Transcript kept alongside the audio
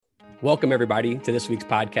Welcome, everybody, to this week's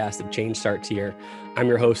podcast of Change Starts Here. I'm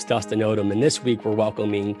your host, Dustin Odham, and this week we're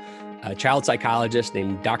welcoming a child psychologist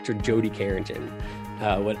named Dr. Jody Carrington.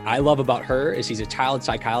 What I love about her is she's a child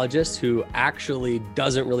psychologist who actually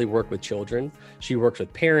doesn't really work with children. She works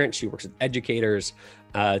with parents, she works with educators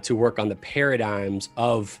to work on the paradigms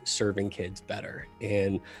of serving kids better.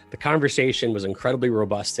 And the conversation was incredibly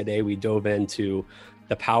robust today. We dove into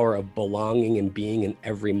the power of belonging and being in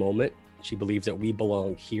every moment. She believes that we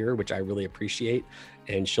belong here, which I really appreciate.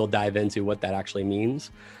 And she'll dive into what that actually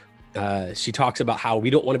means. She talks about how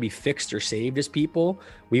we don't want to be fixed or saved as people.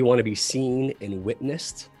 We want to be seen and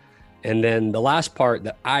witnessed. And then the last part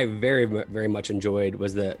that I very, very much enjoyed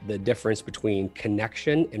was the difference between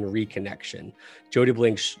connection and reconnection. Jody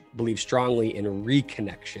believes strongly in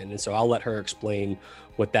reconnection. And so I'll let her explain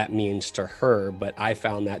what that means to her. But I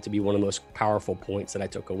found that to be one of the most powerful points that I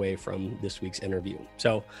took away from this week's interview.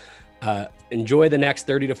 So enjoy the next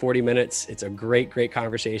 30 to 40 minutes. It's a great, great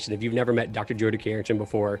conversation. If you've never met Dr. Jody Carrington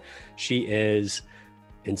before, she is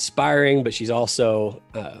inspiring, but she's also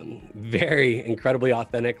very incredibly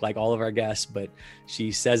authentic, like all of our guests, but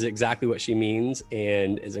she says exactly what she means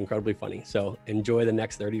and is incredibly funny. So enjoy the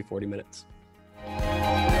next 30 to 40 minutes.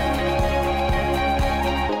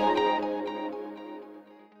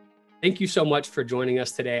 Thank you so much for joining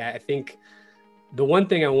us today. I think the one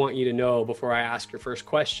thing I want you to know before I ask your first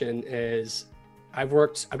question is I've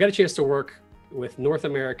got a chance to work with North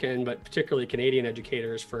American, but particularly Canadian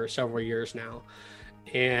educators for several years now.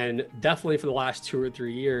 And definitely for the last 2 or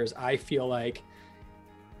 3 years, I feel like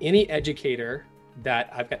any educator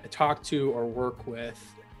that I've got to talk to or work with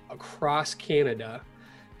across Canada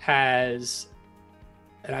has,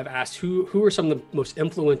 and I've asked who are some of the most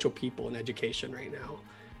influential people in education right now?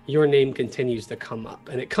 Your name continues to come up.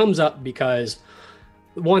 And it comes up because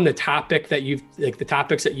one, the topics that you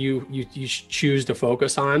choose to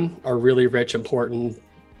focus on are really rich, important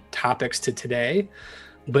topics to today.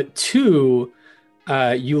 But two,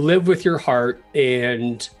 you live with your heart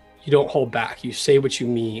and you don't hold back. You say what you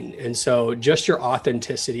mean. And so just your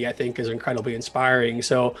authenticity, I think, is incredibly inspiring.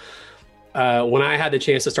 So when I had the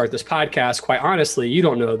chance to start this podcast, quite honestly, you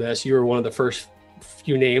don't know this, you were one of the first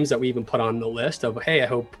few names that we even put on the list of, hey, I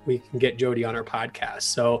hope we can get Jody on our podcast.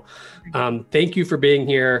 So thank you for being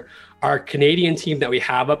here. Our Canadian team that we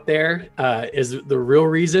have up there is the real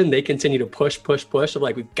reason they continue to push. I'm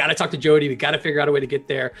like, we've got to talk to Jody. We've got to figure out a way to get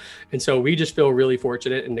there. And so we just feel really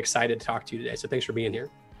fortunate and excited to talk to you today. So thanks for being here.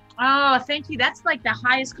 Oh, thank you. That's like the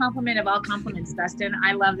highest compliment of all compliments, Dustin.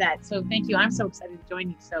 I love that. So thank you. I'm so excited to join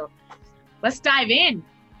you. So let's dive in.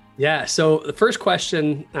 Yeah. So the first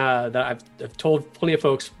question that I've told plenty of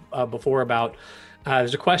folks before about,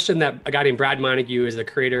 there's a question that a guy named Brad Montague, is the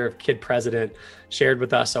creator of Kid President, shared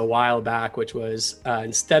with us a while back, which was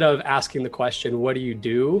instead of asking the question, what do you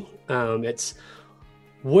do? It's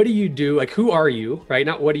what do you do? Like, who are you, right?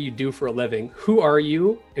 Not what do you do for a living? Who are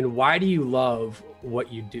you? And why do you love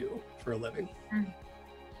what you do for a living?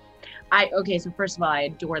 Okay, so first of all, I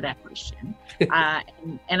adore that question.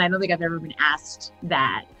 And I don't think I've ever been asked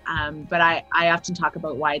that. But I often talk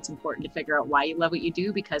about why it's important to figure out why you love what you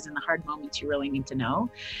do, because in the hard moments, you really need to know.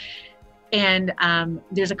 And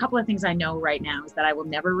there's a couple of things I know right now is that I will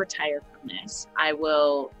never retire from this. I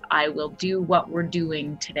will do what we're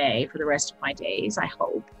doing today for the rest of my days, I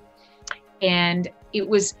hope. And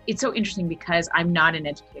it's so interesting because I'm not an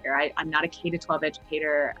educator. I'm not a K-12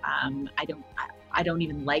 educator. I don't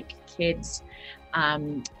even like kids.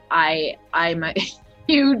 I'm a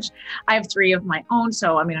huge, I have 3 of my own.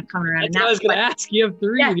 So, I mean, I'm coming around. That's what I was going to ask. You have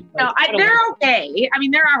 3. Yeah, no, they're okay. I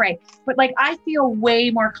mean, they're all right. But like, I feel way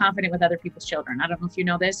more confident with other people's children. I don't know if you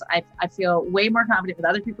know this. I feel way more confident with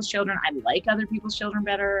other people's children. I like other people's children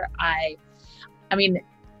better. I'm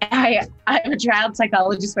a child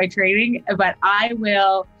psychologist by training, but I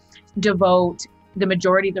will devote the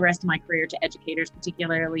majority of the rest of my career to educators,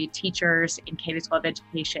 particularly teachers in K-12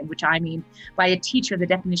 education, which I mean by a teacher, the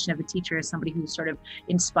definition of a teacher is somebody who sort of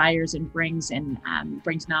inspires and brings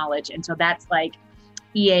knowledge. And so that's like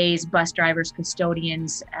EAs, bus drivers,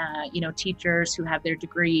 custodians, teachers who have their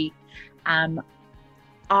degree,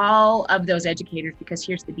 all of those educators, because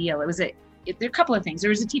here's the deal. There are a couple of things. There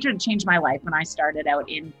was a teacher that changed my life when I started out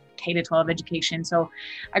in K-12 education. So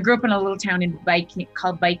I grew up in a little town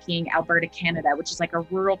called Viking, Alberta, Canada, which is like a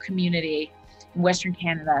rural community in Western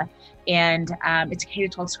Canada. And it's a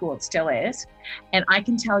K-12 school. It still is. And I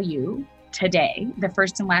can tell you today, the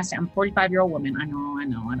first and last, I'm a 45-year-old woman. I know,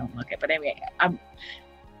 I don't look it. But anyway,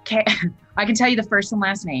 I can tell you the first and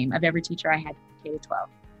last name of every teacher I had in K-12.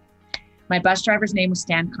 My bus driver's name was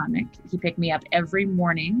Stan Connick. He picked me up every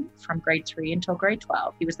morning from grade 3 until grade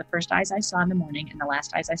 12. He was the first eyes I saw in the morning and the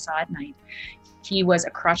last eyes I saw at night. He was a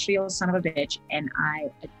crotchety old son of a bitch, and I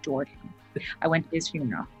adored him. I went to his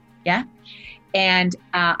funeral. Yeah. And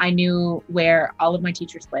I knew where all of my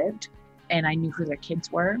teachers lived, and I knew who their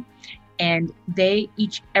kids were. And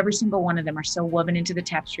every single one of them are so woven into the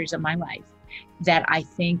tapestries of my life that I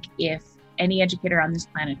think if any educator on this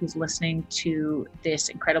planet who's listening to this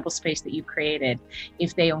incredible space that you've created,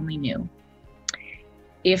 if they only knew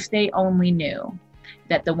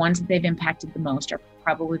that the ones that they've impacted the most are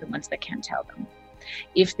probably the ones that can't tell them.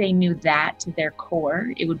 If they knew that to their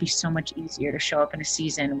core, it would be so much easier to show up in a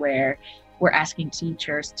season where we're asking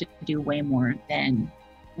teachers to do way more than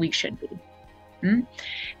we should be.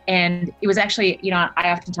 And it was actually, I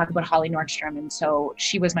often talk about Holly Nordstrom. And so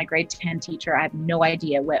she was my grade 10 teacher. I have no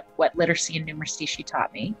idea what literacy and numeracy she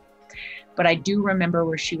taught me. But I do remember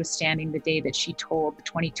where she was standing the day that she told the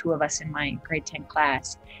 22 of us in my grade 10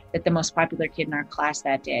 class that the most popular kid in our class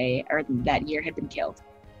that day or that year had been killed.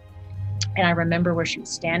 And I remember where she was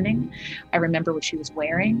standing. I remember what she was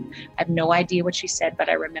wearing. I have no idea what she said, but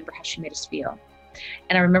I remember how she made us feel.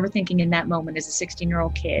 And I remember thinking in that moment as a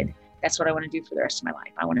 16-year-old kid, that's what I want to do for the rest of my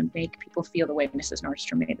life. I want to make people feel the way Mrs.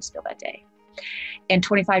 Nordstrom made us feel that day. And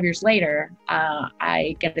 25 years later,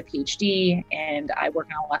 I get a PhD and I work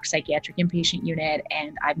on a psychiatric inpatient unit.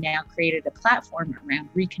 And I've now created a platform around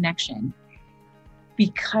reconnection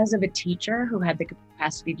because of a teacher who had the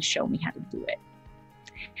capacity to show me how to do it.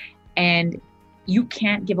 And you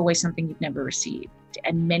can't give away something you've never received.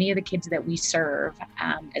 And many of the kids that we serve,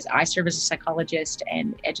 as I serve as a psychologist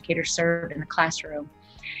and educators serve in the classroom,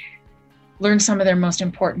 learn some of their most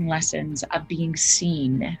important lessons of being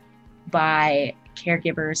seen by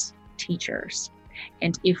caregivers, teachers.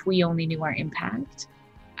 And if we only knew our impact,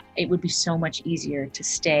 it would be so much easier to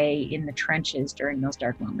stay in the trenches during those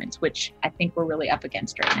dark moments, which I think we're really up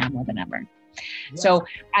against right now more than ever. Yes. So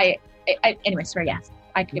anyway, sorry, yes.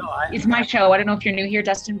 It's my show. I don't know if you're new here,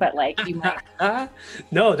 Dustin, but you might.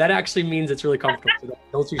 No, that actually means it's really comfortable. So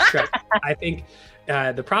don't you stress. I think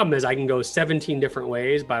the problem is I can go 17 different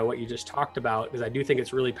ways by what you just talked about, because I do think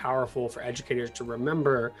it's really powerful for educators to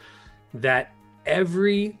remember that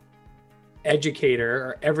every educator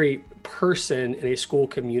or every person in a school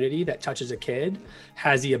community that touches a kid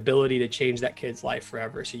has the ability to change that kid's life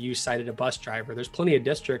forever. So you cited a bus driver. There's plenty of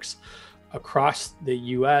districts across the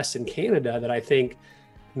US and Canada that I think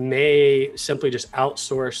may simply just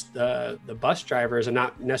outsource the bus drivers and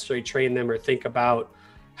not necessarily train them or think about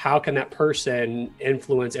how can that person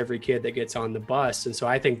influence every kid that gets on the bus. And so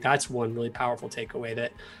I think that's one really powerful takeaway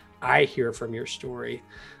that I hear from your story.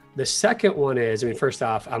 The second one is, first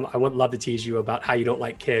off, I would love to tease you about how you don't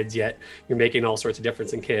like kids, yet you're making all sorts of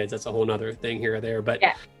difference in kids. That's a whole nother thing here or there. But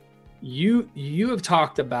yeah. You have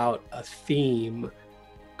talked about a theme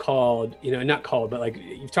called,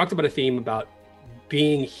 you've talked about a theme about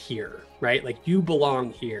being here, right? Like you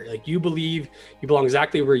belong here. Like you believe you belong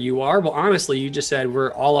exactly where you are. Well, honestly, you just said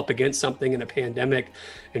we're all up against something in a pandemic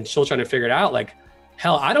and still trying to figure it out. Like,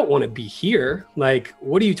 hell, I don't want to be here. Like,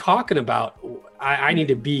 what are you talking about? I need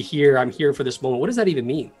to be here. I'm here for this moment. What does that even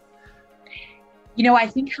mean? I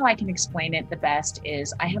think how I can explain it the best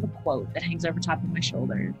is I have a quote that hangs over top of my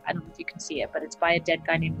shoulder. I don't know if you can see it, but it's by a dead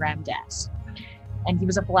guy named Ram Dass. And he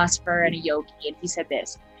was a philosopher and a yogi. And he said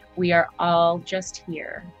this: we are all just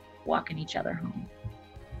here walking each other home.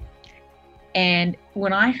 And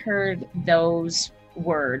when I heard those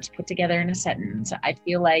words put together in a sentence, I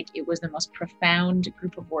feel like it was the most profound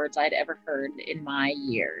group of words I'd ever heard in my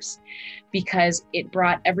years, because it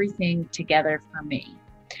brought everything together for me.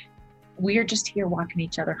 We are just here walking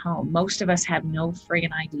each other home. Most of us have no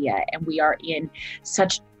friggin' idea, and we are in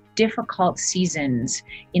such difficult seasons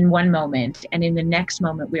in one moment, and in the next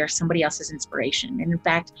moment we are somebody else's inspiration. And in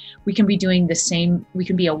fact, we can be doing the same. We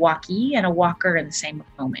can be a walkie and a walker in the same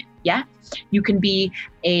moment. Yeah, you can be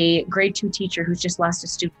a grade 2 teacher who's just lost a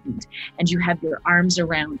student, and you have your arms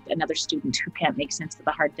around another student who can't make sense of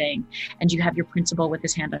the hard thing, and you have your principal with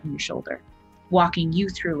his hand on your shoulder walking you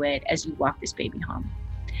through it as you walk this baby home.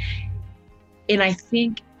 And I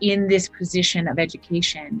think in this position of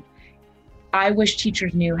education, I wish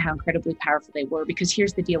teachers knew how incredibly powerful they were, because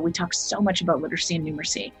here's the deal. We talk so much about literacy and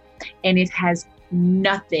numeracy, and it has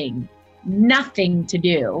nothing to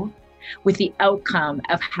do with the outcome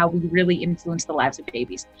of how we really influence the lives of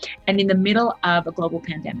babies. And in the middle of a global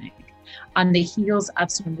pandemic, on the heels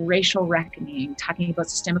of some racial reckoning, talking about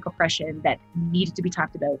systemic oppression that needed to be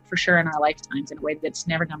talked about for sure in our lifetimes in a way that's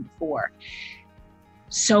never done before,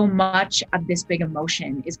 so much of this big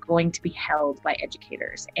emotion is going to be held by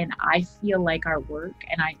educators. And I feel like our work,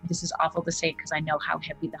 and this is awful to say because I know how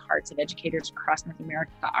heavy the hearts of educators across North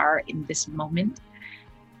America are in this moment.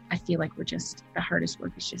 I feel like the hardest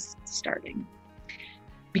work is just starting.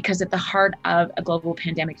 Because at the heart of a global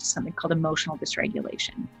pandemic is something called emotional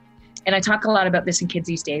dysregulation. And I talk a lot about this in kids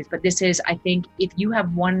these days, but this is, I think, if you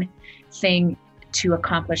have one thing to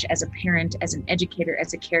accomplish as a parent, as an educator,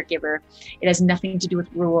 as a caregiver, it has nothing to do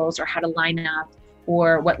with rules or how to line up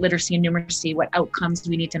or what literacy and numeracy, what outcomes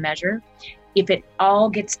we need to measure. If it all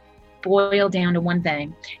gets boiled down to one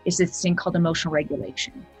thing, it's this thing called emotional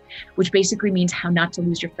regulation, which basically means how not to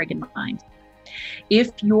lose your friggin' mind.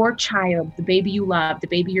 If your child, the baby you love, the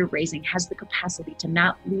baby you're raising, has the capacity to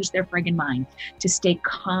not lose their friggin' mind, to stay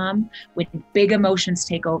calm when big emotions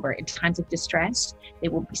take over in times of distress, they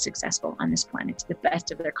will be successful on this planet to the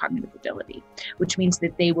best of their cognitive ability, which means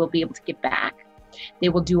that they will be able to give back. They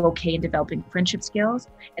will do okay in developing friendship skills,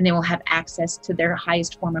 and they will have access to their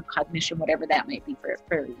highest form of cognition, whatever that might be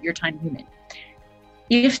for your tiny human.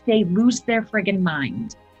 If they lose their friggin'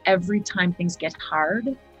 mind every time things get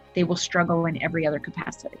hard, they will struggle in every other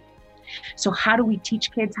capacity. So how do we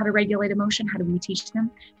teach kids how to regulate emotion? How do we teach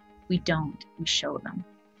them? We don't, we show them.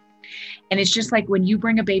 And it's just like when you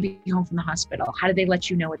bring a baby home from the hospital, how do they let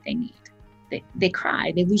you know what they need? They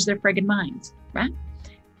cry, they lose their friggin' minds, right?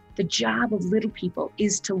 The job of little people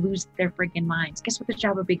is to lose their friggin' minds. Guess what the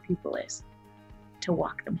job of big people is? To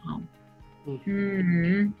walk them home.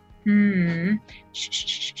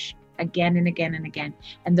 Shh. Again and again and again.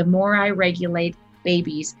 And the more I regulate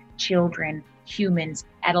babies, children, humans,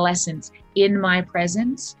 adolescents in my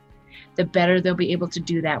presence, the better they'll be able to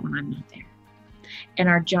do that when I'm not there. And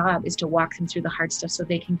our job is to walk them through the hard stuff so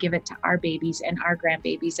they can give it to our babies and our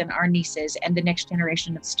grandbabies and our nieces and the next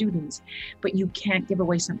generation of students. But you can't give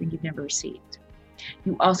away something you've never received.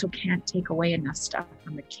 You also can't take away enough stuff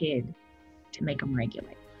from the kid to make them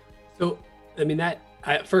regulate. So, I mean,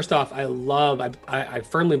 first off, I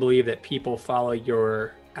firmly believe that people follow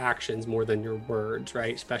your actions more than your words,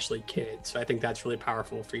 right? Especially kids. So I think that's really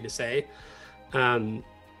powerful for you to say.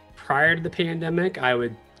 Prior to the pandemic, I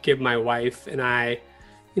would give my wife and I,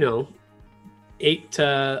 8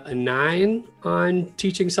 to a 9 on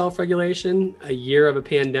teaching self-regulation. A year of a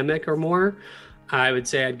pandemic or more, I would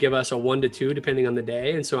say I'd give us a 1 to 2 depending on the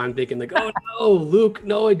day. And so I'm thinking like, oh no, Luke,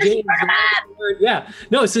 Noah, James. Yeah,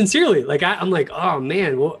 no, sincerely. Like I'm like, oh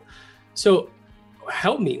man. Well, so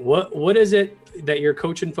help me. What is it that you're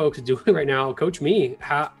coaching folks doing right now? Coach me.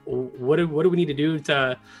 What do we need to do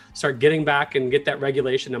to start getting back and get that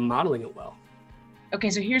regulation and modeling it well? Okay,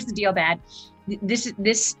 so here's the deal, Dad. This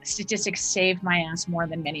statistic saved my ass more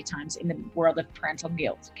than many times in the world of parental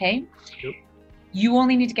guilt, okay? Yep. You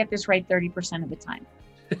only need to get this right 30% of the time.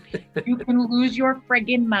 You can lose your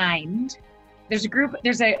friggin' mind. There's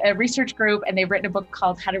a research group, and they've written a book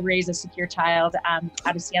called How to Raise a Secure Child out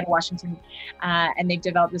of Seattle, Washington. And they've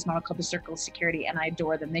developed this model called the Circle of Security, and I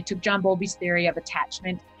adore them. They took John Bowlby's theory of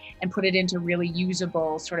attachment and put it into really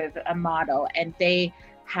usable sort of a model. And they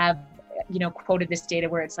have, quoted this data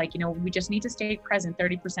where it's like, we just need to stay present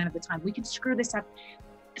 30% of the time. We can screw this up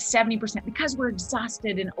 70% because we're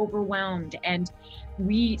exhausted and overwhelmed, and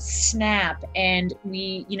we snap, and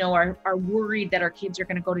we are worried that our kids are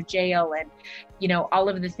going to go to jail, and all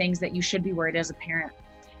of the things that you should be worried as a parent,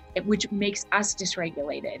 which makes us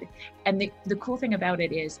dysregulated. And the cool thing about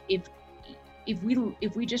it is if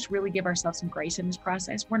we just really give ourselves some grace in this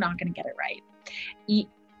process, we're not going to get it right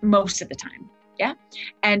most of the time. Yeah.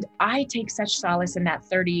 And I take such solace in that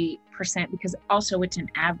 30% because also it's an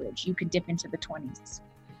average. You could dip into the 20s.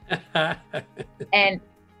 And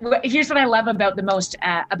here's what I love about the most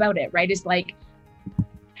about it, right? Is like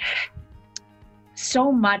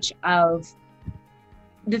so much of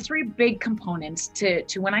the 3 big components to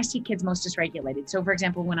when I see kids most dysregulated. So for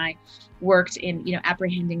example, when I worked in,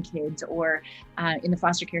 apprehending kids or in the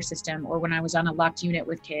foster care system, or when I was on a locked unit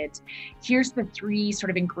with kids, here's the 3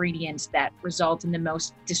 sort of ingredients that result in the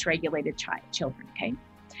most dysregulated children, okay?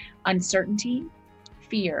 Uncertainty,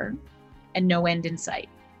 fear, and no end in sight.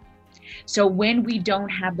 So when we don't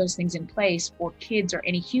have those things in place for kids or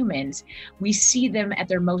any humans, we see them at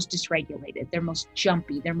their most dysregulated, their most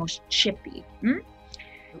jumpy, their most chippy.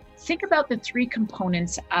 Think about the 3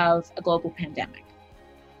 components of a global pandemic: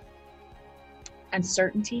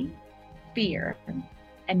 uncertainty, fear,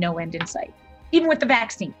 and no end in sight. Even with the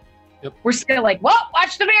vaccine, Yep. We're still like, well,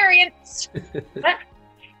 watch the variants.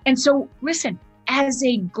 And so listen, as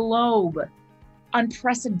a globe,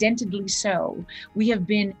 unprecedentedly so, we have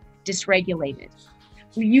been dysregulated.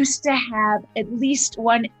 We used to have at least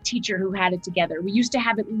one teacher who had it together. We used to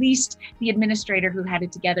have at least the administrator who had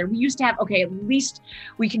it together. We used to have, okay, at least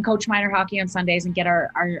we can coach minor hockey on Sundays and get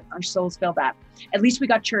our souls filled up. At least we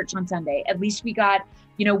got church on Sunday. At least we got,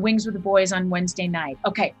 wings with the boys on Wednesday night.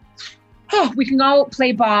 Okay. Oh, we can go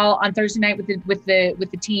play ball on Thursday night with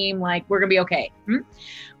the team. Like, we're gonna be okay.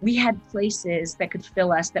 We had places that could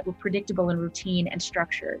fill us, that were predictable and routine and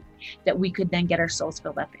structured, that we could then get our souls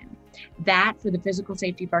filled up in. That, for the physical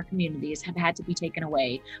safety of our communities, have had to be taken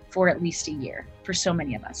away for at least a year for so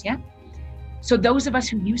many of us. Yeah. So those of us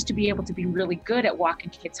who used to be able to be really good at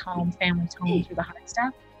walking kids home, families home through the hard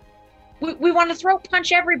stuff, we want to throat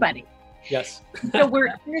punch everybody. Yes. So we're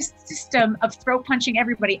in this system of throat punching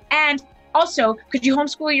everybody. And also, could you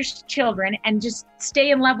homeschool your children and just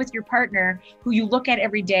stay in love with your partner who you look at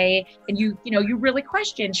every day and you really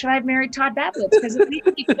question, should I have married Todd Bablitz? Because at least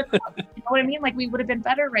he could have, you know what I mean? Like, we would have been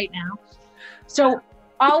better right now. So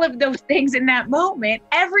all of those things in that moment,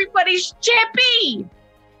 everybody's chippy.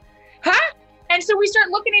 Huh? And so we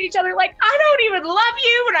start looking at each other like, I don't even love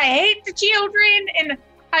you and I hate the children. And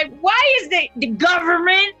why is the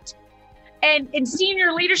government and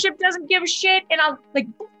senior leadership doesn't give a shit? And I'm like,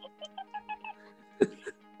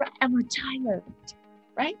 and we're tired,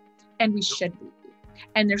 right? And we should be.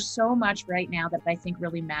 And there's so much right now that I think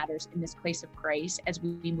really matters in this place of grace as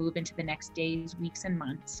we move into the next days, weeks, and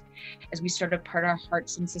months, as we sort of put our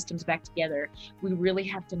hearts and systems back together. We really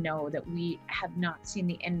have to know that we have not seen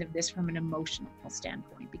the end of this from an emotional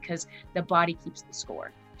standpoint, because the body keeps the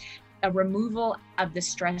score. A removal of the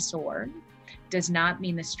stressor does not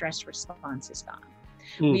mean the stress response is gone.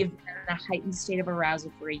 We've been in a heightened state of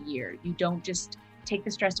arousal for a year. You don't just take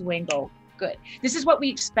the stress away and go, good. This is what we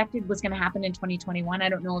expected was going to happen in 2021. I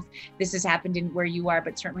don't know if this has happened in where you are,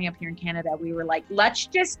 but certainly up here in Canada, we were like, let's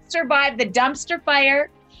just survive the dumpster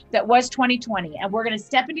fire that was 2020. And we're going to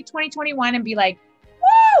step into 2021 and be like,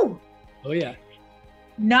 woo! Oh, yeah.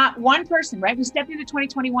 Not one person, right? We stepped into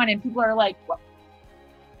 2021 and people are like, well,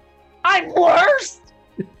 I'm worse.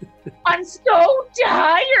 I'm so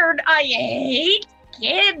tired. I hate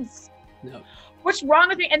kids. No. What's wrong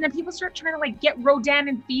with me? And then people start trying to like get Rodin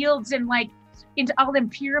and Fields and like into all them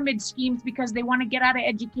pyramid schemes because they want to get out of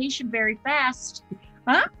education very fast.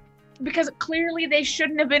 Huh? Because clearly they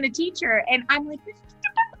shouldn't have been a teacher. And I'm like,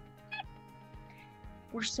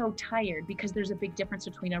 we're so tired because there's a big difference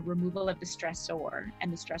between a removal of the stressor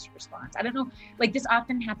and the stress response. I don't know, like this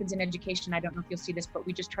often happens in education. I don't know if you'll see this, but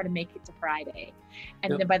we just try to make it to Friday.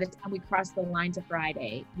 And then by the time we cross the line to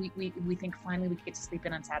Friday, we think finally we get to sleep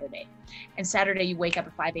in on Saturday. And Saturday you wake up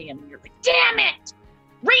at 5 a.m. and you're like, damn it,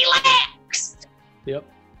 relax. Yep.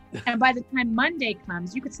 And by the time Monday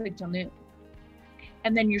comes, you could sleep till noon.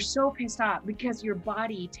 And then you're so pissed off because your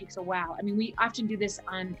body takes a while. I mean, we often do this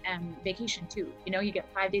on vacation too. You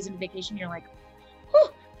get 5 days into vacation, you're like, whew,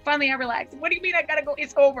 finally I relaxed. What do you mean I gotta go?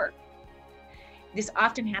 It's over. This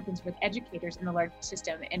often happens with educators in the large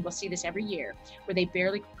system, and we'll see this every year, where they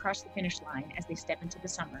barely cross the finish line as they step into the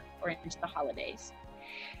summer or into the holidays.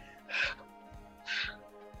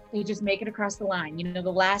 They just make it across the line.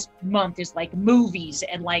 The last month is like movies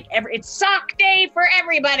and like it's sock day for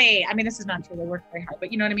everybody. I mean, this is not true. They work very hard,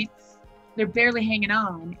 but you know what I mean? They're barely hanging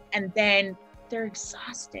on. And then they're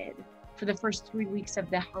exhausted for the first 3 weeks of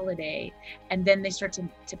the holiday. And then they start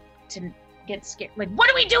to get scared. Like,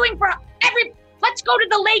 what are we doing let's go to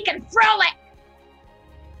the lake and frolic.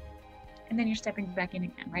 And then you're stepping back in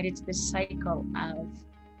again, right? It's this cycle of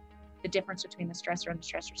the difference between the stressor and the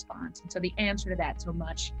stress response. And so the answer to that so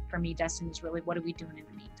much for me, Dustin, is really, what are we doing in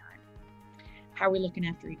the meantime? How are we looking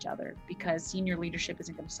after each other? Because senior leadership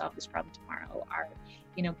isn't going to solve this problem tomorrow. Our,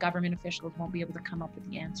 government officials won't be able to come up with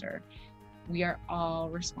the answer. We are all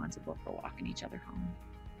responsible for walking each other home.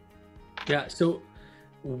 Yeah. So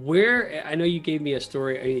I know you gave me a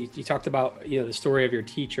story. You talked about, the story of your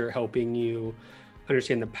teacher helping you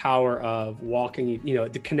understand the power of walking,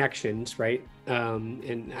 the connections, right?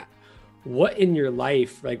 And what in your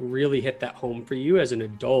life like really hit that home for you as an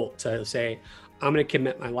adult to say, I'm going to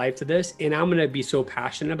commit my life to this, and I'm going to be so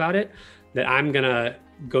passionate about it that I'm going to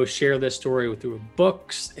go share this story through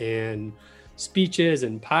books and speeches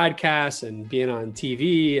and podcasts and being on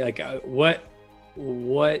TV. Like what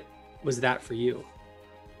was that for you?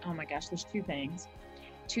 Oh my gosh, there's two things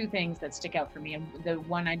that stick out for me. And the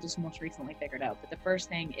one I just most recently figured out. But the first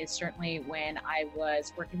thing is certainly when I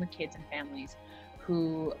was working with kids and families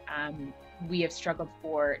who we have struggled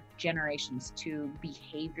for generations to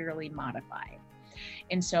behaviorally modify.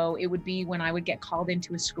 And so it would be when I would get called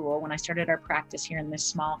into a school, when I started our practice here in this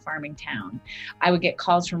small farming town, I would get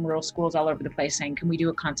calls from rural schools all over the place saying, can we do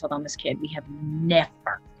a consult on this kid? We have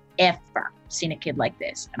never, ever seen a kid like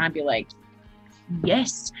this? And I'd be like,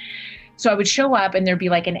 yes. So I would show up and there'd be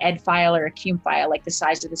like an ed file or a cum file, like the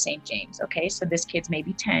size of the St. James. Okay. So this kid's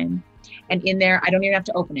maybe 10. And in there, I don't even have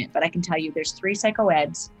to open it, but I can tell you there's 3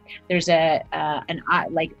 psychoeds. There's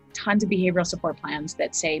like tons of behavioral support plans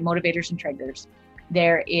that say motivators and triggers.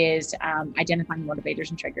 There is identifying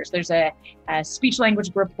motivators and triggers. There's a speech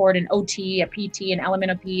language report, an OT, a PT, an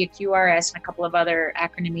LMNOP, a QRS, and a couple of other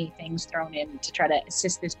acronym things thrown in to try to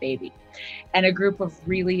assist this baby. And a group of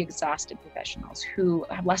really exhausted professionals who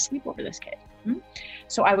have less sleep over this kid.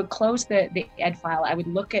 So I would close the ed file. I would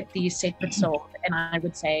look at these sacred souls and I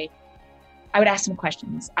would ask them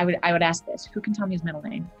questions. I would ask this: who can tell me his middle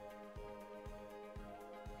name?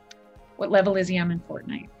 What level is he on in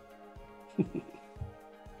Fortnite?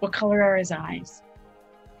 What color are his eyes?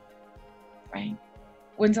 Right?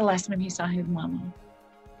 When's the last time he saw his mama?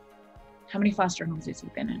 How many foster homes has he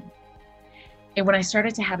been in? And when I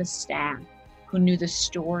started to have a staff who knew the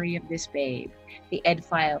story of this babe, the ed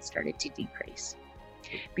file started to decrease.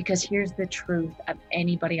 Because here's the truth of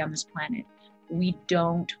anybody on this planet: we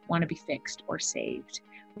don't want to be fixed or saved.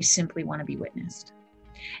 We simply want to be witnessed.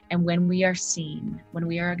 And when we are seen, when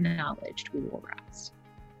we are acknowledged, we will rise.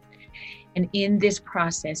 And in this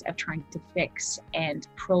process of trying to fix and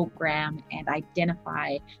program and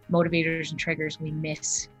identify motivators and triggers, we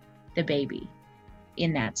miss the baby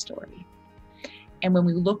in that story. And when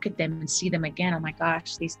we look at them and see them again, oh my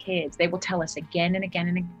gosh, these kids, they will tell us again and again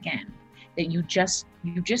and again that you just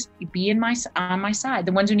be on my side.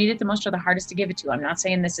 The ones who need it the most are the hardest to give it to. I'm not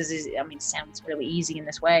saying this is easy. I mean, it sounds really easy in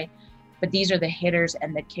this way, but these are the hitters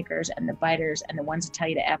and the kickers and the biters and the ones that tell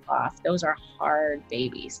you to F off. Those are hard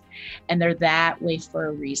babies. And they're that way for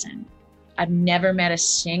a reason. I've never met a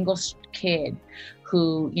single kid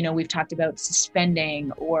who, we've talked about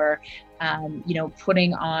suspending or,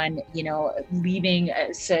 putting on, leaving,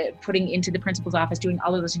 putting into the principal's office, doing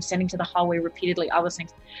all of those things, sending to the hallway repeatedly, all those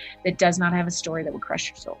things, that does not have a story that would crush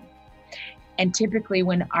your soul. And typically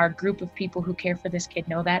when our group of people who care for this kid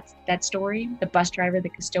know that story, the bus driver, the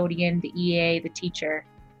custodian, the EA, the teacher,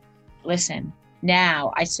 listen,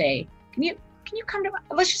 now I say, can you come to,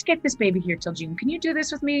 let's just get this baby here till June. Can you do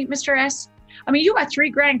this with me, Mr. S? I mean, you got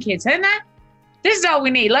 3 grandkids, isn't that? This is all we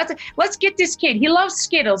need. Let's get this kid. He loves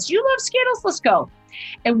Skittles. You love Skittles? Let's go.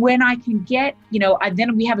 And when I can get,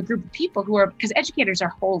 then we have a group of people who are, because educators are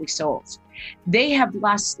holy souls. They have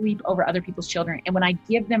lost sleep over other people's children. And when I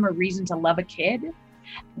give them a reason to love a kid,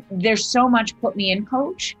 there's so much put me in,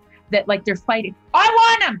 coach, that like they're fighting. I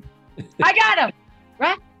want him. I got him.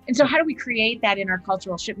 Right? And so how do we create that in our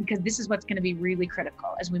cultural shift? Because this is what's going to be really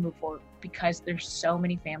critical as we move forward, because there's so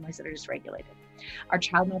many families that are dysregulated. Our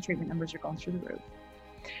child maltreatment numbers are going through the roof.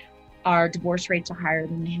 Our divorce rates are higher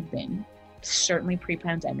than they have been, certainly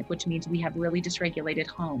pre-pandemic, which means we have really dysregulated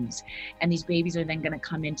homes. And these babies are then going to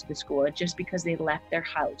come into the school just because they left their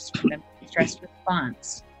house. The stress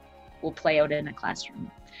response will play out in a classroom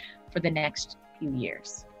for the next few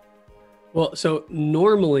years. Well, so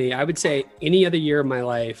normally I would say any other year of my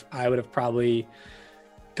life, I would have probably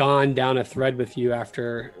gone down a thread with you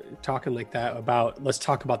after talking like that about, let's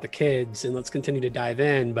talk about the kids and let's continue to dive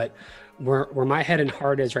in. But where my head and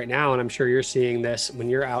heart is right now, and I'm sure you're seeing this when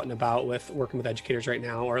you're out and about with working with educators right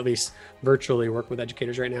now, or at least virtually working with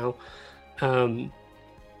educators right now.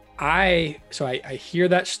 I hear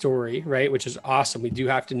that story, right? Which is awesome. We do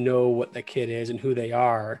have to know what the kid is and who they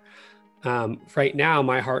are. Right now,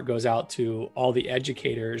 my heart goes out to all the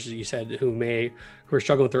educators you said who are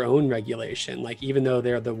struggling with their own regulation. Like, even though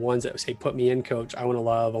they're the ones that say, put me in, coach, I want to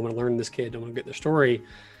love, I want to learn this kid, I want to get their story.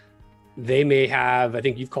 They may have, I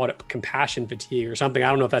think you've called it compassion fatigue or something. I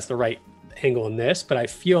don't know if that's the right angle in this, but I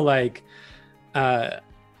feel like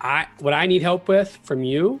what I need help with from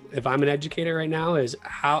you, if I'm an educator right now, is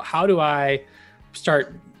how do I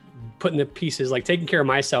start putting the pieces, like taking care of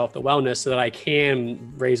myself, the wellness, so that I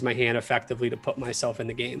can raise my hand effectively to put myself in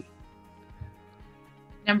the game.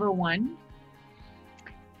 Number one,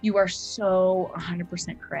 you are so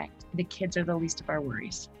 100% correct. The kids are the least of our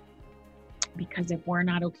worries, because if we're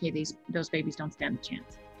not okay, those babies don't stand a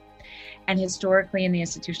chance. And historically in the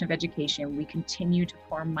institution of education, we continue to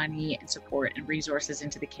pour money and support and resources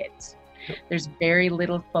into the kids. There's very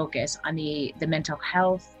little focus on the mental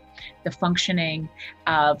health, the functioning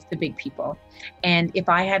of the big people. And if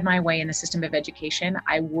I had my way in the system of education,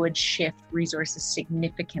 I would shift resources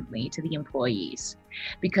significantly to the employees,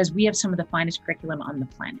 because we have some of the finest curriculum on the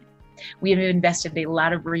planet. We have invested a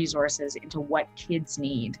lot of resources into what kids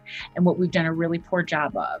need. And what we've done a really poor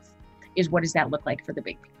job of is what does that look like for the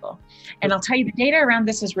big people? And I'll tell you, the data around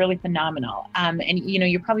this is really phenomenal. And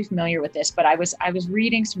you're probably familiar with this, but I was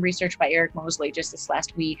reading some research by Eric Mosley just this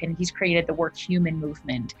last week, and he's created the Work Human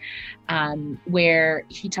movement, where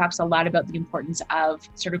he talks a lot about the importance of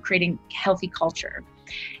sort of creating healthy culture.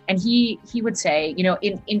 And he would say,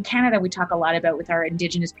 in Canada, we talk a lot about, with our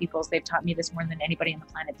Indigenous peoples, they've taught me this more than anybody on the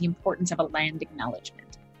planet, the importance of a land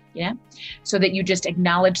acknowledgement. Yeah. So that you just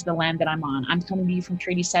acknowledge the land that I'm on. I'm coming to you from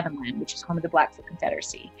Treaty 7 land, which is home of the Blackfoot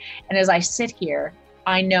Confederacy. And as I sit here,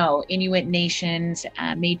 I know Inuit nations,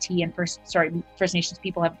 Métis and First Nations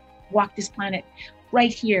people have walked this planet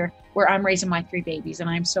right here where I'm raising my 3 babies. And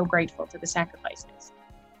I'm so grateful for the sacrifices.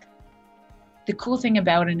 The cool thing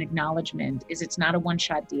about an acknowledgement is it's not a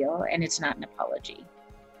one-shot deal and it's not an apology.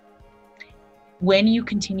 When you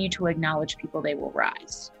continue to acknowledge people, they will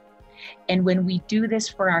rise. And when we do this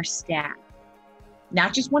for our staff,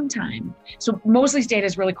 not just one time. So Mosley's data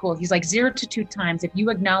is really cool. He's like 0 to 2 times. If you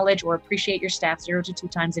acknowledge or appreciate your staff 0 to 2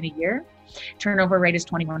 times in a year, turnover rate is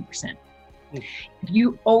 21%. If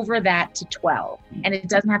you over that to 12, and it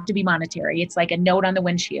doesn't have to be monetary. It's like a note on the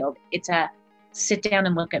windshield. It's a sit down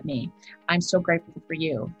and look at me. I'm so grateful for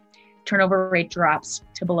you. Turnover rate drops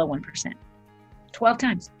to below 1%. 12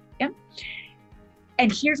 times. Yeah.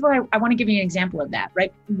 And here's what I want to give you an example of that,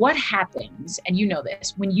 right? What happens, and you know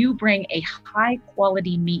this, when you bring a high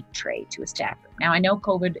quality meat tray to a staff room. Now I know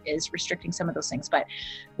COVID is restricting some of those things, but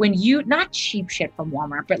when you, not cheap shit from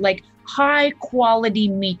Walmart, but like high quality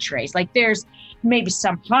meat trays, like there's maybe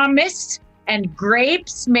some hummus and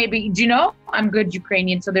grapes, maybe, do you know, I'm good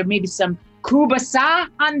Ukrainian, so there may be some kubasa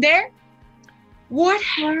on there. What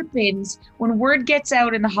happens when word gets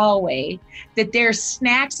out in the hallway that there's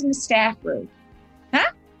snacks in the staff room?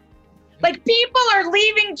 Huh? Like people are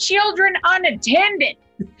leaving children unattended.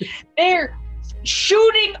 They're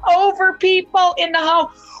shooting over people in the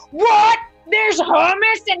hall. What? There's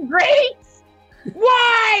hummus and grapes?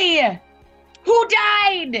 Why? Who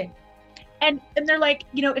died? And they're like,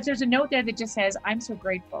 if there's a note there that just says, I'm so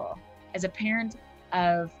grateful as a parent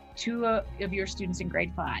of 2 of your students in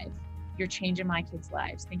grade 5, you're changing my kids'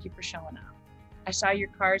 lives. Thank you for showing up. I saw your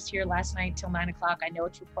cars here last night till 9 o'clock. I know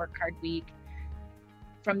it's report card week.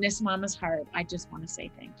 From this mama's heart, I just want to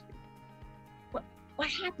say thank you. What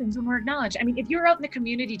happens when we're acknowledged? I mean, if you're out in the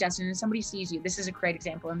community, Dustin, and somebody sees you, this is a great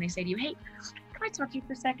example, and they say to you, hey, can I talk to you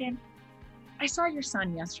for a second? I saw your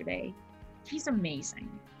son yesterday. He's amazing.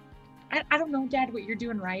 I don't know, Dad, what you're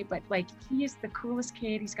doing right, but like, he is the coolest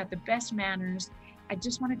kid. He's got the best manners. I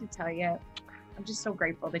just wanted to tell you, I'm just so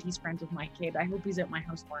grateful that he's friends with my kid. I hope he's at my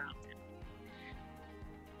house more often.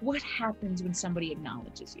 What happens when somebody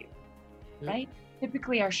acknowledges you, right?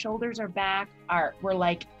 Typically our shoulders are back, we're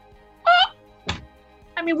like, oh!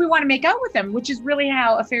 I mean, we want to make out with them, which is really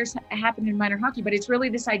how affairs happen in minor hockey, but it's really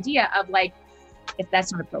this idea of like, if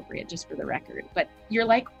that's not appropriate, just for the record, but you're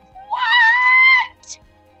like, what?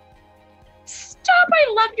 Stop,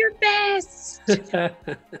 I love your best.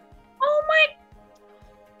 Oh my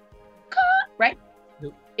God, right?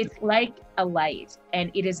 Nope. It's like a light,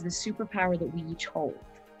 and it is the superpower that we each hold.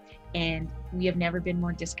 And we have never been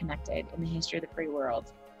more disconnected in the history of the free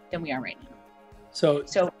world than we are right now. So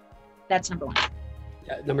that's number 1.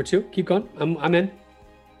 Number 2, keep going. I'm in.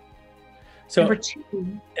 So number 2.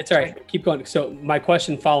 It's all right. Keep going. So my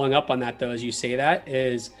question following up on that, though, as you say that,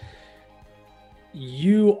 is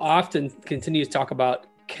you often continue to talk about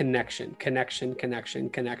connection,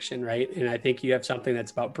 right? And I think you have something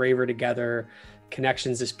that's about braver together,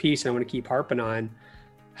 connections, this piece, and I want to keep harping on.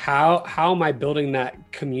 How am I building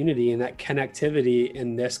that community and that connectivity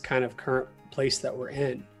in this kind of current place that we're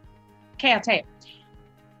in? Okay, I'll tell you.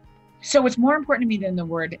 So what's more important to me than the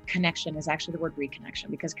word connection is actually the word reconnection,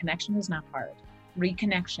 because connection is not hard.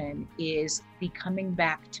 Reconnection is the coming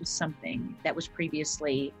back to something that was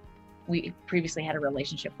we previously had a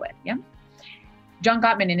relationship with. Yeah. John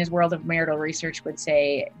Gottman in his World of Marital Research would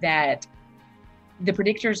say that the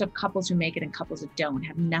predictors of couples who make it and couples that don't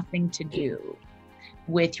have nothing to do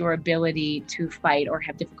with your ability to fight or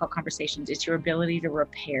have difficult conversations. It's your ability to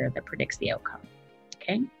repair that predicts the outcome.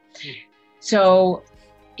 Okay. So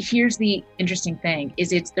here's the interesting thing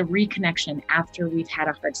is it's the reconnection after we've had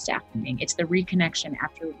a hard staff meeting. It's the reconnection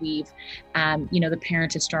after we've, the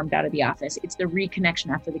parent has stormed out of the office. It's the reconnection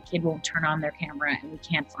after the kid won't turn on their camera and we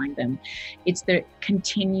can't find them. It's the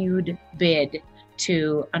continued bid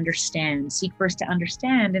to understand, seek first to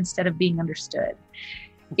understand instead of being understood.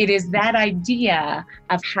 It is that idea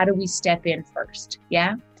of how do we step in first,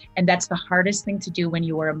 yeah? And that's the hardest thing to do when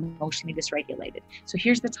you are emotionally dysregulated. So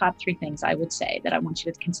here's the top 3 things I would say that I want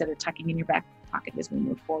you to consider tucking in your back pocket as we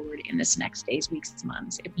move forward in this next days, weeks,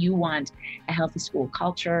 months. If you want a healthy school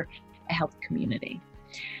culture, a healthy community.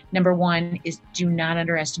 Number one is do not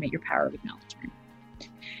underestimate your power of acknowledgement.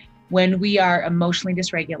 When we are emotionally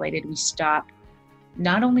dysregulated, we stop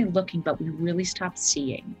not only looking, but we really stop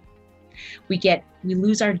seeing. We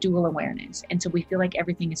lose our dual awareness. And so we feel like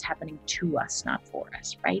everything is happening to us, not for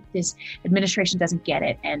us, right? This administration doesn't get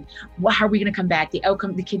it. And how are we going to come back? The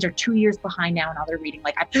outcome, the kids are 2 years behind now and all they're reading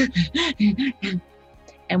like,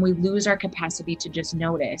 and we lose our capacity to just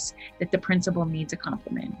notice that the principal needs a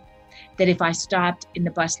compliment. That if I stopped in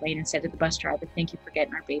the bus lane and said to the bus driver, thank you for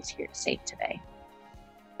getting our babes here safe today,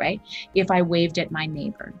 right? If I waved at my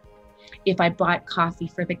neighbor, if I bought coffee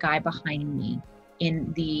for the guy behind me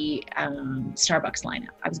in the Starbucks lineup.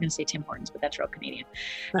 I was going to say Tim Hortons, but that's real Canadian.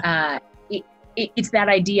 It's that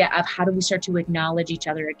idea of how do we start to acknowledge each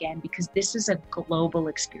other again, because this is a global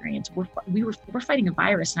experience. We're fighting a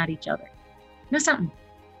virus, not each other. You know something?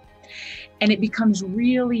 And it becomes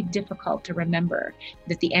really difficult to remember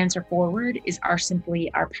that the answer forward is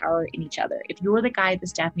simply our power in each other. If you're the guy at the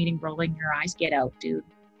staff meeting rolling your eyes, get out, dude.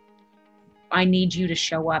 I need you to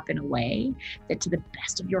show up in a way that to the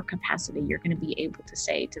best of your capacity, you're going to be able to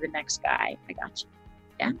say to the next guy, I got you.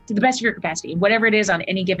 Yeah. To the best of your capacity, whatever it is on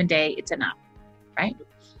any given day, it's enough. Right.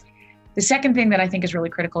 The second thing that I think is really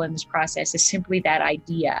critical in this process is simply that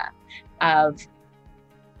idea of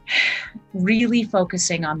really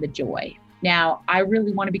focusing on the joy. Now, I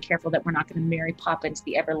really want to be careful that we're not going to Mary Poppins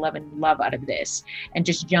the ever-loving love out of this and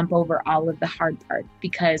just jump over all of the hard part,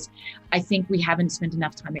 because I think we haven't spent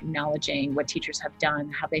enough time acknowledging what teachers have done,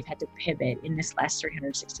 how they've had to pivot in this last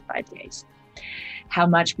 365 days, how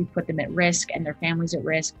much we put them at risk and their families at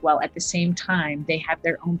risk, while at the same time, they have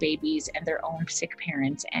their own babies and their own sick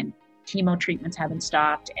parents, and chemo treatments haven't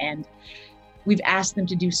stopped, and we've asked them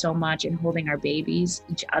to do so much in holding our babies,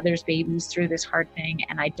 each other's babies, through this hard thing.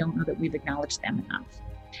 And I don't know that we've acknowledged them enough.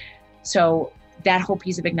 So that whole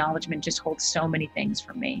piece of acknowledgement just holds so many things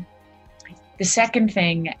for me. The second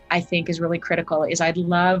thing I think is really critical is I'd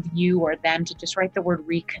love you or them to just write the word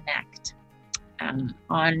reconnect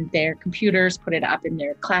on their computers, put it up in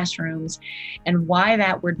their classrooms. And why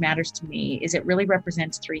that word matters to me is it really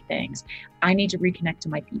represents three things. I need to reconnect to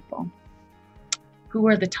my people. Who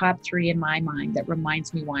are the top three in my mind that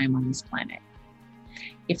reminds me why I'm on this planet?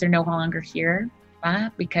 If they're no longer here,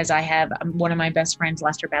 because I have one of my best friends,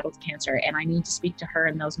 Lester, battled cancer, and I need to speak to her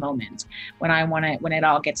in those moments when it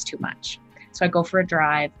all gets too much. So I go for a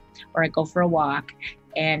drive or I go for a walk,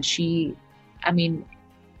 and she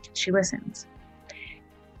listens.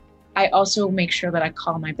 I also make sure that I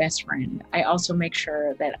call my best friend. I also make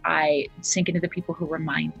sure that I sink into the people who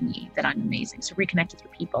remind me that I'm amazing. So reconnect with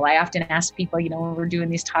your people. I often ask people, when we're doing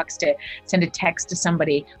these talks, to send a text to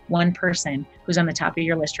somebody, one person who's on the top of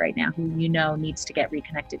your list right now, who needs to get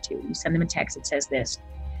reconnected to. You send them a text that says this: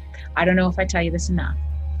 I don't know if I tell you this enough,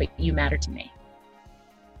 but you matter to me.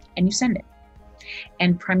 And you send it.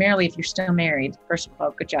 And primarily, if you're still married, first of all,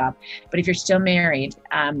 good job. But if you're still married,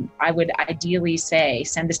 I would ideally say,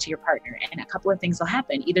 send this to your partner. And a couple of things will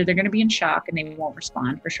happen. Either they're going to be in shock and they won't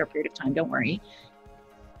respond for a short period of time. Don't worry.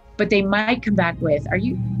 But they might come back with, are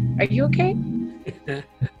you okay?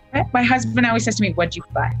 My husband always says to me, what'd you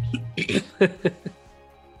buy?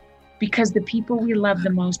 Because the people we love the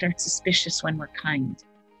most are suspicious when we're kind.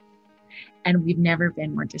 And we've never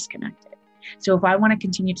been more disconnected. So if I want to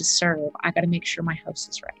continue to serve, I got to make sure my house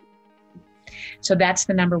is right. So that's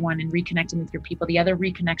the number one, in reconnecting with your people. The other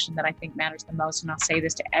reconnection that I think matters the most, and I'll say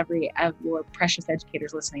this to every of your precious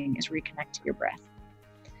educators listening, is reconnect to your breath.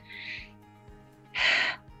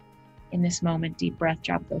 In this moment, deep breath,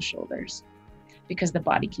 drop those shoulders, because the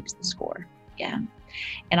body keeps the score. Yeah.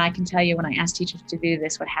 And I can tell you, when I ask teachers to do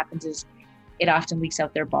this, what happens is it often leaks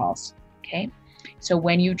out their balls. Okay. So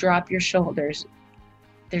when you drop your shoulders,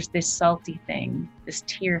 there's this salty thing, this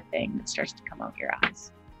tear thing that starts to come out your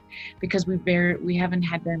eyes, because we haven't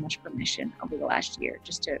had very much permission over the last year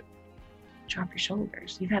just to drop your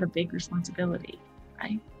shoulders. You've had a big responsibility,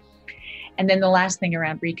 right? And then the last thing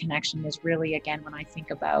around reconnection is really, again, when I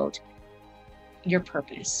think about your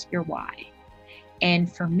purpose, your why. And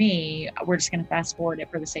for me, we're just going to fast forward it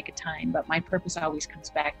for the sake of time, but my purpose always comes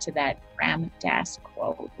back to that Ram Dass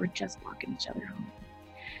quote: we're just walking each other home.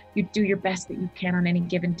 You do your best that you can on any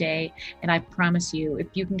given day. And I promise you, if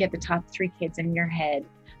you can get the top three kids in your head,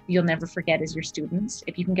 you'll never forget as your students.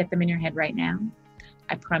 If you can get them in your head right now,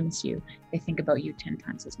 I promise you, they think about you 10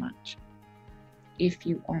 times as much. If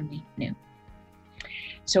you only knew.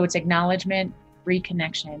 So it's acknowledgement,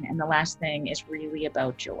 reconnection, and the last thing is really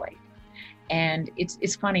about joy. And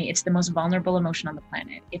it's funny, it's the most vulnerable emotion on the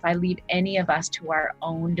planet. If I leave any of us to our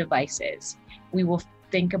own devices, we will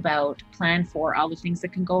think about, plan for all the things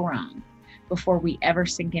that can go wrong. before we ever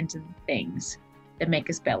sink into the things that make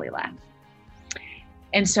us belly laugh.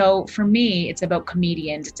 And so for me, it's about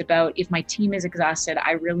comedians. It's about, if my team is exhausted,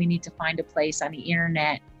 I really need to find a place on the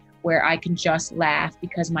internet where I can just laugh,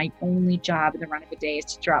 because my only job in the run of a day is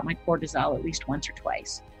to drop my cortisol at least once or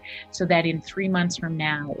twice, so that in 3 months from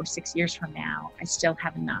now or 6 years from now, I still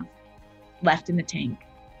have enough left in the tank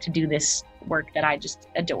to do this work that I just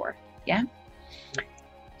adore. Yeah.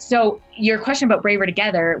 So your question about Braver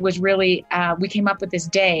Together was really, we came up with this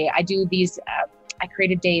day. I do these, I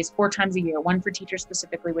created days 4 times a year, one for teachers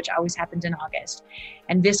specifically, which always happens in August.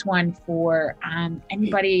 And this one for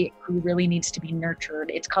anybody who really needs to be nurtured.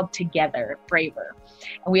 It's called Together, Braver.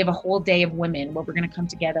 And we have a whole day of women where we're going to come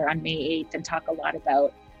together on May 8th and talk a lot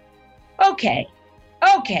about, okay,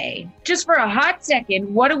 just for a hot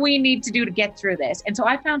second, what do we need to do to get through this? And so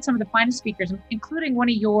I found some of the finest speakers, including one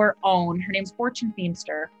of your own. Her name's Fortune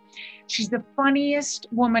Feimster. She's the funniest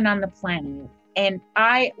woman on the planet. And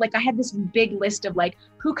I had this big list of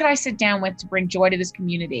who could I sit down with to bring joy to this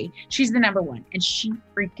community? She's the number one. And she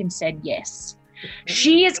freaking said yes.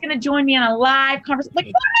 She is going to join me on a live conversation. What am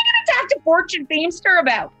I going to talk to Fortune Feimster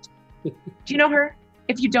about? Do you know her?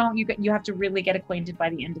 If you don't, you have to really get acquainted by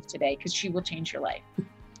the end of today, because she will change your life.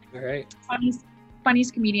 All right.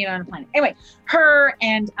 Funniest comedian on the planet. Anyway, her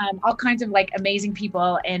and all kinds of amazing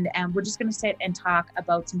people. And we're just going to sit and talk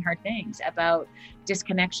about some hard things, about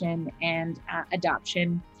disconnection and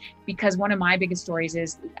adoption. Because one of my biggest stories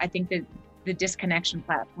is, I think that the disconnection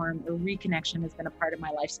platform or reconnection has been a part of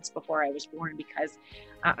my life since before I was born, because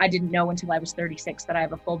I didn't know until I was 36 that I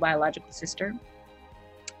have a full biological sister.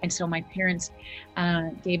 And so my parents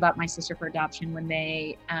gave up my sister for adoption when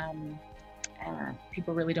they,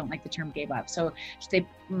 people really don't like the term gave up. So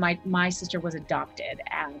my sister was adopted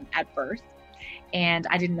at birth, and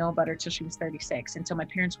I didn't know about her till she was 36. And so my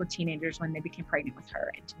parents were teenagers when they became pregnant with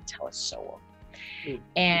her and didn't tell a soul.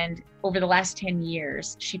 And over the last 10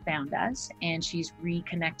 years, she found us and she's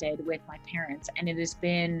reconnected with my parents. And it has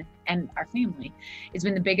been, and our family, it's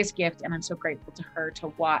been the biggest gift. And I'm so grateful to her to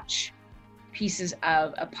watch pieces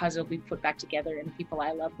of a puzzle be put back together in the people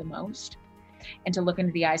I love the most, and to look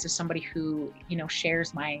into the eyes of somebody who,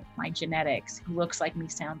 shares my genetics, who looks like me,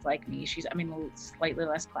 sounds like me. She's, slightly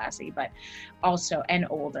less classy, but also, and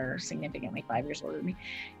older, significantly 5 years older than me.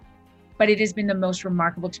 But it has been the most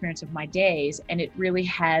remarkable experience of my days. And it really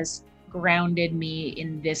has grounded me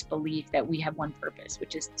in this belief that we have one purpose,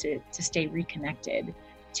 which is to stay reconnected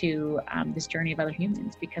to this journey of other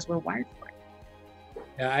humans, because we're wired for it.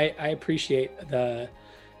 Yeah, I appreciate the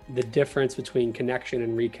difference between connection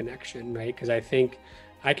and reconnection, right? Because I think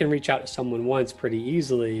I can reach out to someone once pretty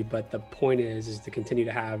easily, but the point is to continue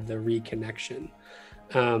to have the reconnection.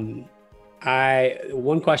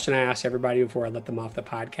 One question I asked everybody before I let them off the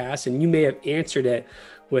podcast, and you may have answered it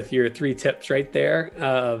with your 3 tips right there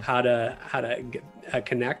of how to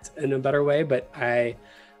connect in a better way. But I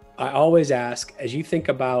always ask, as you think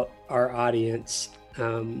about our audience,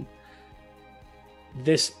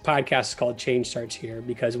 this podcast is called Change Starts Here,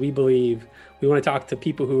 because we believe we want to talk to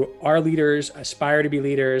people who are leaders, aspire to be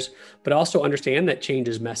leaders, but also understand that change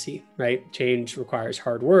is messy, right? Change requires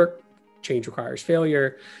hard work. Change requires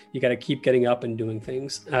failure. You got to keep getting up and doing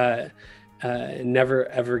things, never,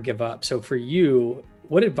 ever give up. So for you,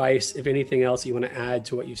 what advice, if anything else you want to add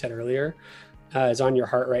to what you said earlier, is on your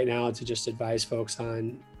heart right now to just advise folks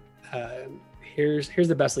on, here's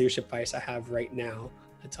the best leadership advice I have right now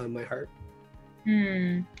that's on my heart?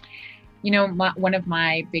 One of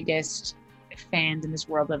my biggest fans in this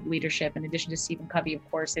world of leadership, in addition to Stephen Covey, of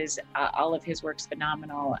course, is all of his work's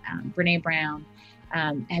phenomenal. Brene Brown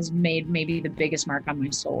has made maybe the biggest mark on my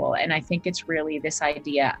soul. And I think it's really this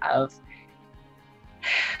idea of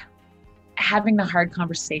having the hard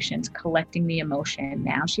conversations, collecting the emotion.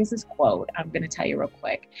 Now, she has this quote, I'm going to tell you real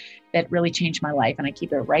quick, that really changed my life. And I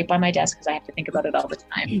keep it right by my desk because I have to think about it all the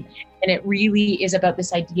time. And it really is about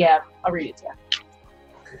this idea, I'll read it to you.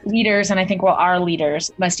 Leaders, and I think our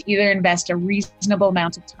leaders, must either invest a reasonable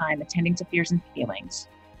amount of time attending to fears and feelings,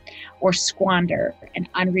 or squander an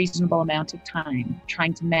unreasonable amount of time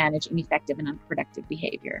trying to manage ineffective and unproductive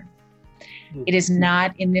behavior. It is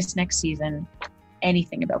not, in this next season,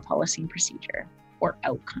 anything about policy and procedure or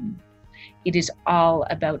outcome. It is all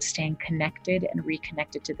about staying connected and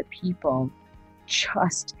reconnected to the people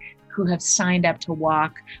just who have signed up to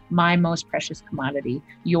walk my most precious commodity,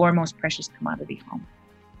 your most precious commodity home.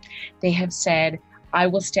 They have said, I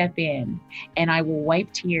will step in and I will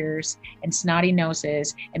wipe tears and snotty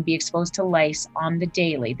noses and be exposed to lice on the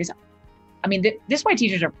daily. This is why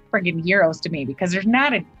teachers are friggin' heroes to me, because there's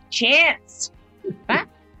not a chance.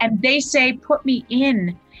 And they say, put me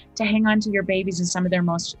in to hang on to your babies in some of their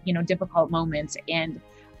most, difficult moments. And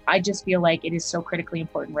I just feel like it is so critically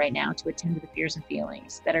important right now to attend to the fears and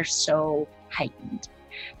feelings that are so heightened,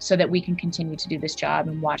 so that we can continue to do this job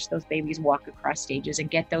and watch those babies walk across stages and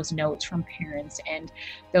get those notes from parents and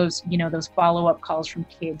those, those follow-up calls from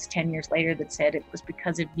kids 10 years later that said, it was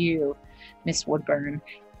because of you, Miss Woodburn,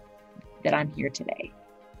 that I'm here today.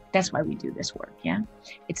 That's why we do this work. Yeah.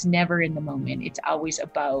 It's never in the moment. It's always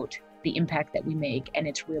about the impact that we make. And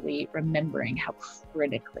it's really remembering how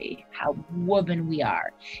woven we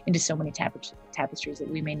are into so many tapestries that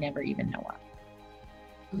we may never even know of.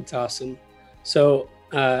 That's awesome. So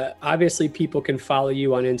obviously people can follow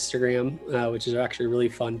you on Instagram, which is actually a really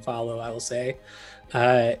fun follow, I will say.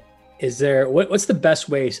 Is there, what's the best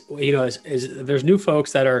way, there's new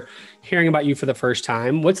folks that are hearing about you for the first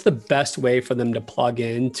time. What's the best way for them to plug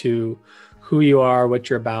into who you are, what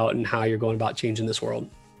you're about, and how you're going about changing this world?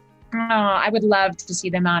 I would love to see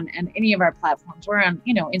them on any of our platforms. We're on,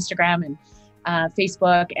 Instagram and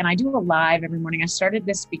Facebook, and I do a live every morning. I started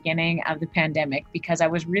this beginning of the pandemic because I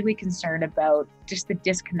was really concerned about just the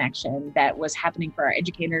disconnection that was happening for our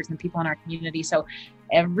educators and people in our community. So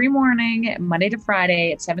every morning, Monday to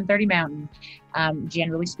Friday at 7:30 Mountain,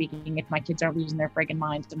 generally speaking, if my kids are losing their friggin'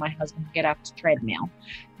 minds and my husband get off to treadmill,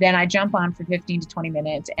 then I jump on for 15 to 20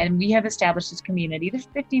 minutes. And we have established this community. There's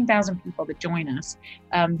 15,000 people that join us,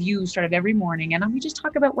 view sort of every morning. And we just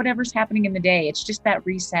talk about whatever's happening in the day. It's just that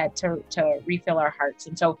reset to refill our hearts.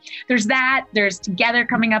 And so there's that. There's Together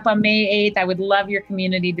coming up on May 8th. I would love your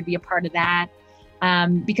community to be a part of that.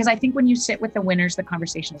 Because I think when you sit with the winners, the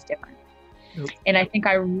conversation is different. And I think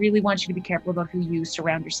I really want you to be careful about who you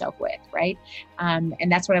surround yourself with, right?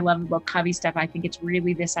 And that's what I love about Covey stuff. I think it's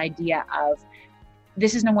really this idea of,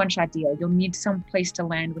 this is no one-shot deal. You'll need some place to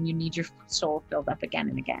land when you need your soul filled up again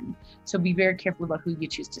and again. So be very careful about who you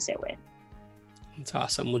choose to sit with. That's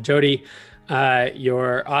awesome. Well, Jody,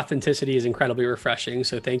 your authenticity is incredibly refreshing.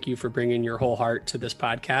 So thank you for bringing your whole heart to this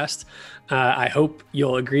podcast. I hope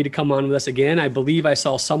you'll agree to come on with us again. I believe I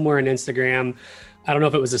saw somewhere on Instagram, I don't know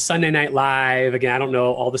if it was a Sunday Night Live. Again, I don't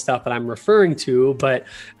know all the stuff that I'm referring to, but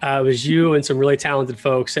it was you and some really talented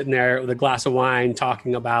folks sitting there with a glass of wine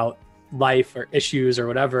talking about life or issues or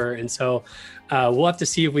whatever. And so we'll have to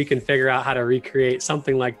see if we can figure out how to recreate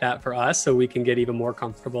something like that for us so we can get even more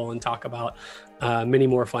comfortable and talk about many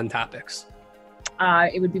more fun topics.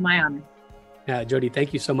 It would be my honor. Yeah, Jody,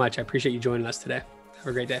 thank you so much. I appreciate you joining us today. Have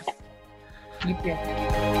a great day. You too.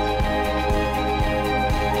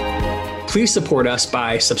 Please support us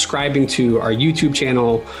by subscribing to our YouTube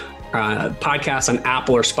channel, podcast on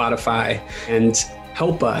Apple or Spotify, and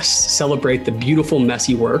help us celebrate the beautiful,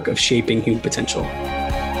 messy work of shaping human potential.